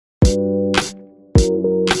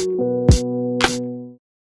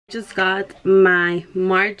Just got my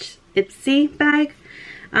March Ipsy bag.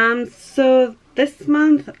 So this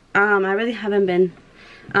month I really haven't been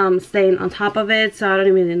staying on top of it, so I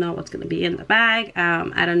don't really know what's gonna be in the bag.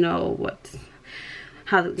 I don't know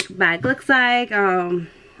how the bag looks like. I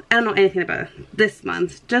don't know anything about this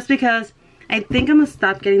month, just because I think I'm gonna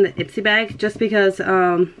stop getting the Ipsy bag, just because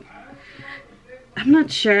I'm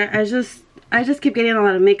not sure. I just keep getting a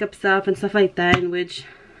lot of makeup stuff and stuff like that, in which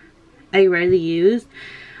I rarely use.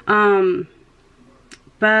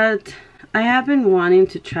 But I have been wanting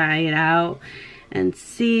to try it out and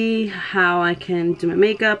see how I can do my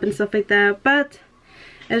makeup and stuff like that, but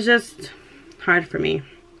it's just hard for me.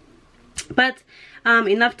 But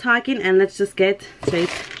enough talking, and let's just get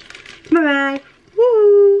straight to my bag.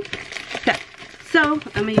 Woo! Okay, so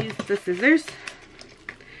I'm gonna use the scissors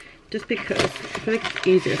just because I feel like it's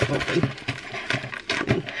easier to open.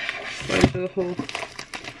 Go into the whole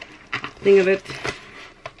thing of it.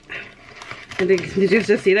 Did you guys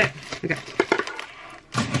just see that? Okay.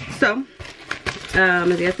 So,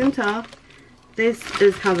 as you guys can tell, this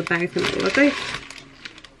is how the bag is going to look like.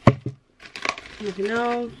 If you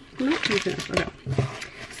know, no, okay.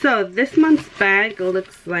 So, this month's bag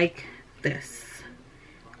looks like this.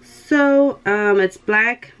 So, it's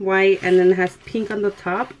black, white, and then it has pink on the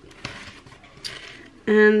top.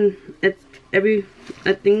 And it's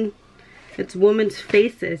I think it's women's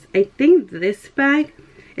faces. I think this bag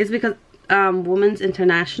is because Women's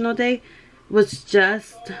International Day was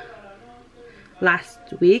just last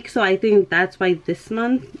week, so I think that's why this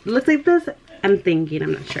month looks like this. I'm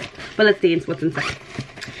not sure, but let's see what's inside.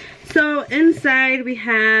 So inside we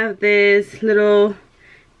have this little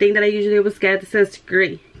thing that I usually always get that says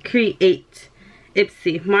create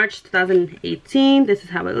Ipsy March 2018. This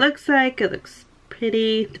is how it looks like. It looks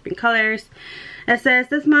pretty, different colors. It says,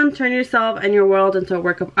 this month, turn yourself and your world into a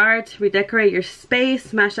work of art. Redecorate your space.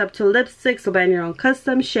 Smash up to lipsticks. So blend your own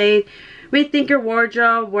custom shade. Rethink your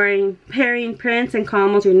wardrobe. Pairing prints and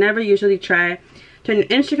combos you never usually try. Turn your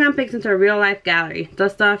Instagram pics into a real-life gallery.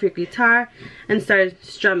 Dust off your guitar and start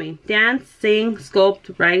strumming. Dance, sing,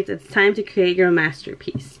 sculpt, write. It's time to create your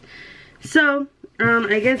masterpiece. So,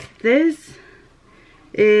 I guess this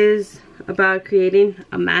is about creating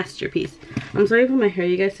a masterpiece. I'm sorry for my hair,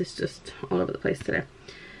 you guys. It's just all over the place today.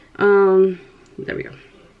 There we go.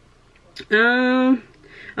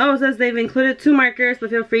 Oh, it says they've included 2 markers,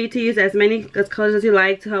 but feel free to use as many colors as you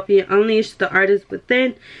like to help you unleash the artist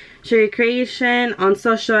within. Share your creation on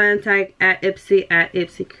social and tag at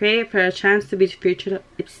Ipsy Create for a chance to be featured at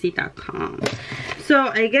Ipsy.com. So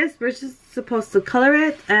I guess we're just supposed to color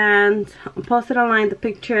it and post it online, the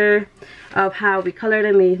picture of how we colored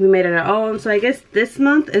it. We made it our own. So I guess this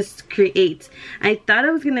month is create. I thought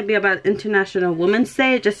it was going to be about International Women's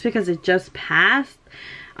Day just because it just passed.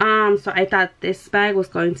 So I thought this bag was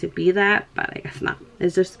going to be that, but I guess not.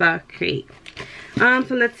 It's just about create. So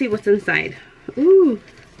let's see what's inside. Ooh.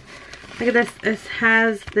 Look at this. It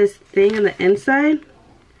has this thing on the inside.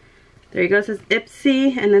 There you go. It says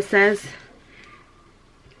Ipsy, and it says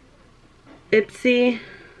Ipsy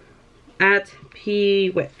at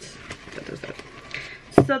P-Wit.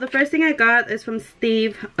 So the first thing I got is from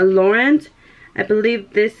Steve Laurent. I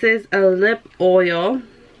believe this is a lip oil.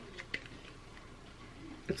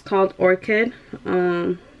 It's called Orchid.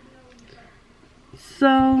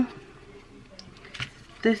 So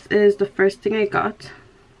this is the first thing I got.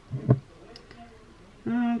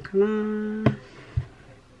 Oh, come on.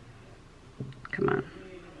 Come on.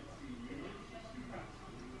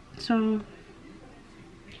 So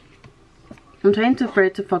I'm trying for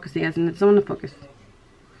it to focus, you guys, and it doesn't want to focus.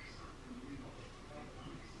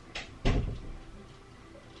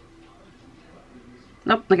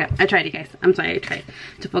 Nope. Okay, I tried, you guys. I'm sorry, I tried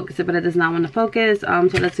to focus it, but it does not want to focus. So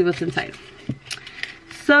let's see what's inside.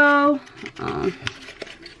 So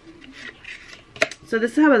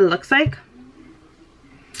this is how it looks like.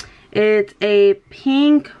 It's a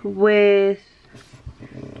pink with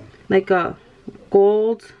like a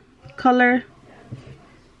gold color.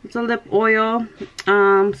 It's a lip oil.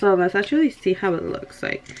 So let's actually see how it looks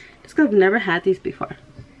like. Just because I've never had these before.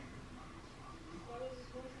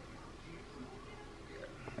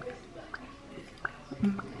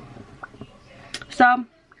 So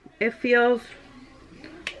it feels,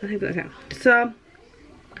 okay. So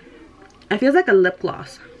it feels like a lip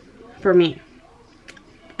gloss for me.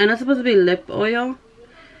 And it's supposed to be lip oil,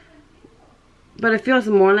 but it feels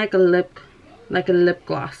more like a lip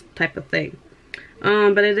gloss type of thing.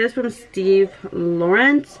 But it is from Steve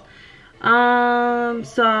Laurent. So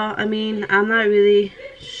I mean, I'm not really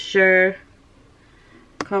sure.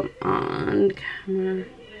 Come on, camera.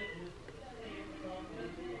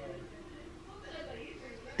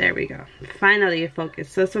 There we go. Finally it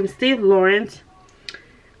focused. So it's from Steve Lawrence.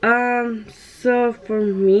 So for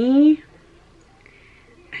me,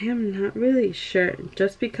 I am not really sure,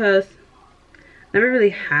 just because I never really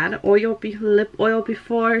had lip oil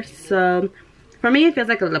before. So for me, it feels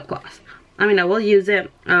like a lip gloss. I mean, I will use it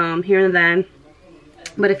here and then,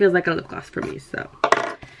 but it feels like a lip gloss for me. So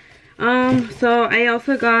so I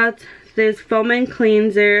also got this foaming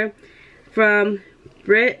cleanser from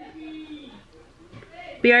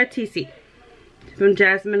BRTC from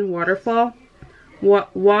Jasmine Waterful.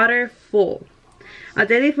 A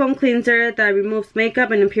daily foam cleanser that removes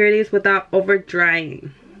makeup and impurities without over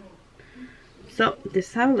drying. So this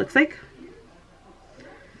is how it looks like.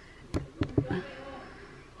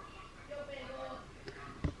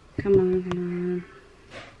 Come on, come on.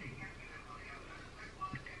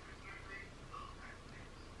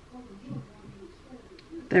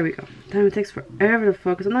 There we go. Damn, it takes forever to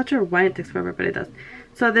focus. I'm not sure why it takes forever, but it does.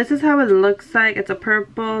 So this is how it looks like. It's a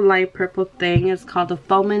purple, light purple thing. It's called the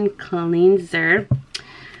Foaming Cleanser.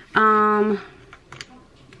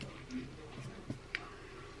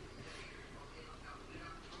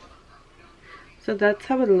 So that's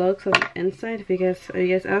how it looks on the inside. If you guys, I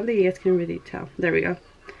don't think you guys can really tell. There we go.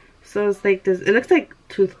 So it's like this. It looks like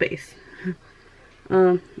toothpaste.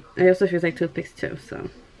 It also feels like toothpaste too. So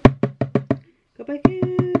go back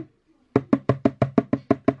in.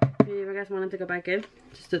 If you guys wanted to go back in,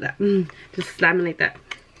 just do that. Just slam it like that.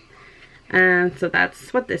 And so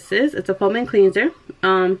that's what this is. It's a foaming cleanser.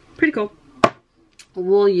 Pretty cool.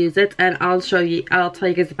 We'll use it, and I'll tell you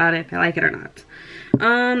guys about it if I like it or not.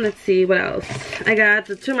 Let's see what else. I got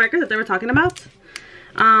the 2 markers that they were talking about.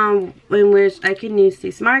 In which I can use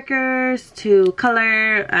these markers to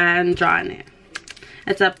color and draw in it.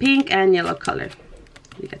 It's a pink and yellow color.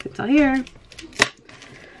 You guys can tell here.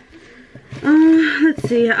 Let's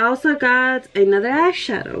see. I also got another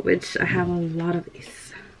eyeshadow, which I have a lot of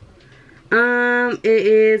these. It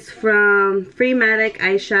is from Freematic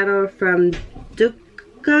eyeshadow from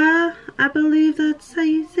Duca, I believe that's how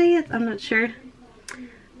you say it. I'm not sure,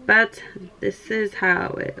 but this is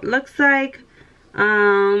how it looks like.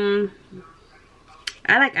 I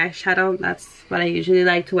like eyeshadow. That's what I usually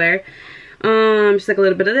like to wear. Just like a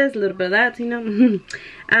little bit of this, a little bit of that, you know.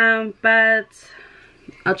 But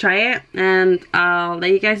I'll try it and I'll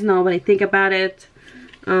let you guys know what I think about it.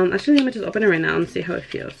 Actually, let me just open it right now and see how it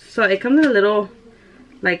feels. So it comes in a little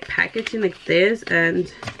like packaging like this,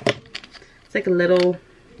 and it's like a little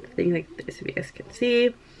thing like this, if you guys can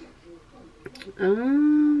see.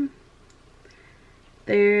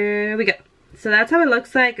 There we go. So that's how it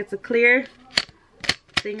looks like. It's a clear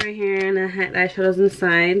thing right here, and I had eyeshadows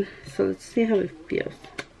inside. So let's see how it feels.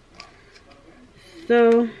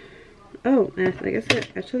 So, oh, I guess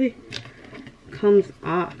it actually comes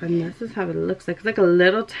off, and this is how it looks like. It's like a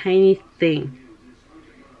little tiny thing.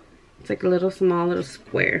 It's like a little small little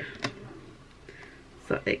square.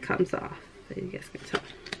 So it comes off, so you guys can tell.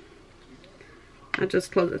 I'll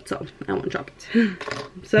just close it so I won't drop it.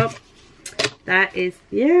 So that is,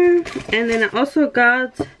 yeah. And then I also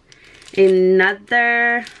got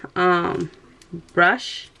another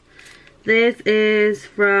brush. This is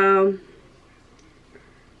from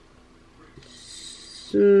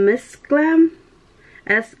Miss Glam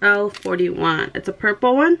SL41. It's a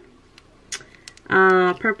purple one.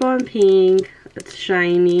 Purple and pink. It's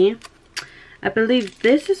shiny. I believe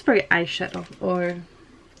this is for eyeshadow, or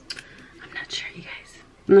I'm not sure, you guys.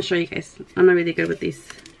 I'm not sure, you guys. I'm not really good with these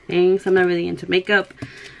things. I'm not really into makeup.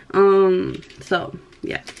 So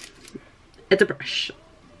yeah, it's a brush.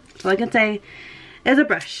 So all I can say is a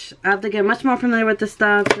brush. I have to get much more familiar with this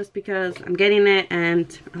stuff, just because I'm getting it,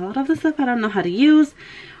 and a lot of the stuff I don't know how to use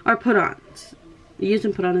or put on. Use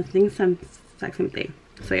and put on the things, exact same thing.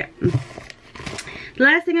 So yeah. The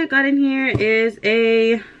last thing I got in here is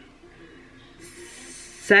a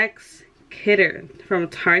Sex Kidder from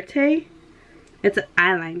Tarte. It's an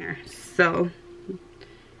eyeliner. So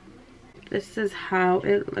this is how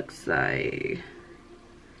it looks like.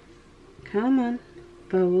 Come on,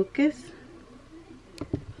 focus.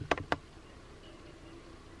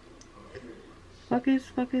 Focus,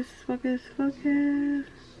 focus, focus, focus.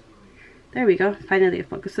 There we go. Finally a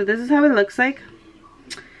focus. So this is how it looks like.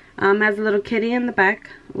 Has a little kitty in the back,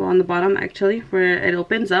 well, on the bottom actually, where it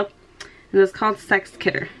opens up, and it's called Sex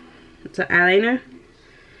Kidder. It's an eyeliner.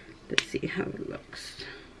 Let's see how it looks.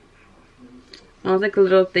 Oh, it's like a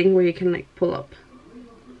little thing where you can like pull up.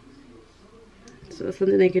 So it's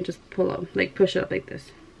something they can just pull up, like push it up like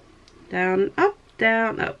this. Down, up,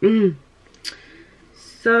 down, up.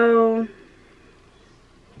 So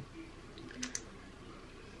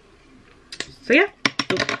yeah.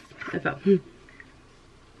 Oops, I fell.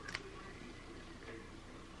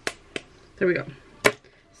 There we go.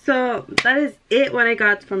 So that is it what I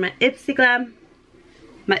got from my Ipsy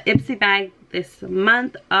bag this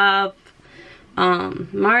month of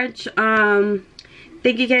March.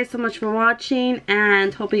 Thank you guys so much for watching,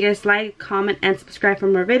 and hope you guys like, comment, and subscribe for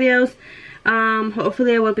more videos.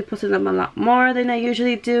 Hopefully I will be posting them a lot more than I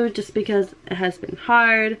usually do, just because it has been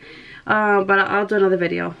hard, but I'll do another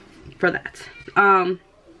video for that.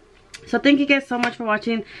 So thank you guys so much for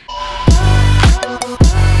watching.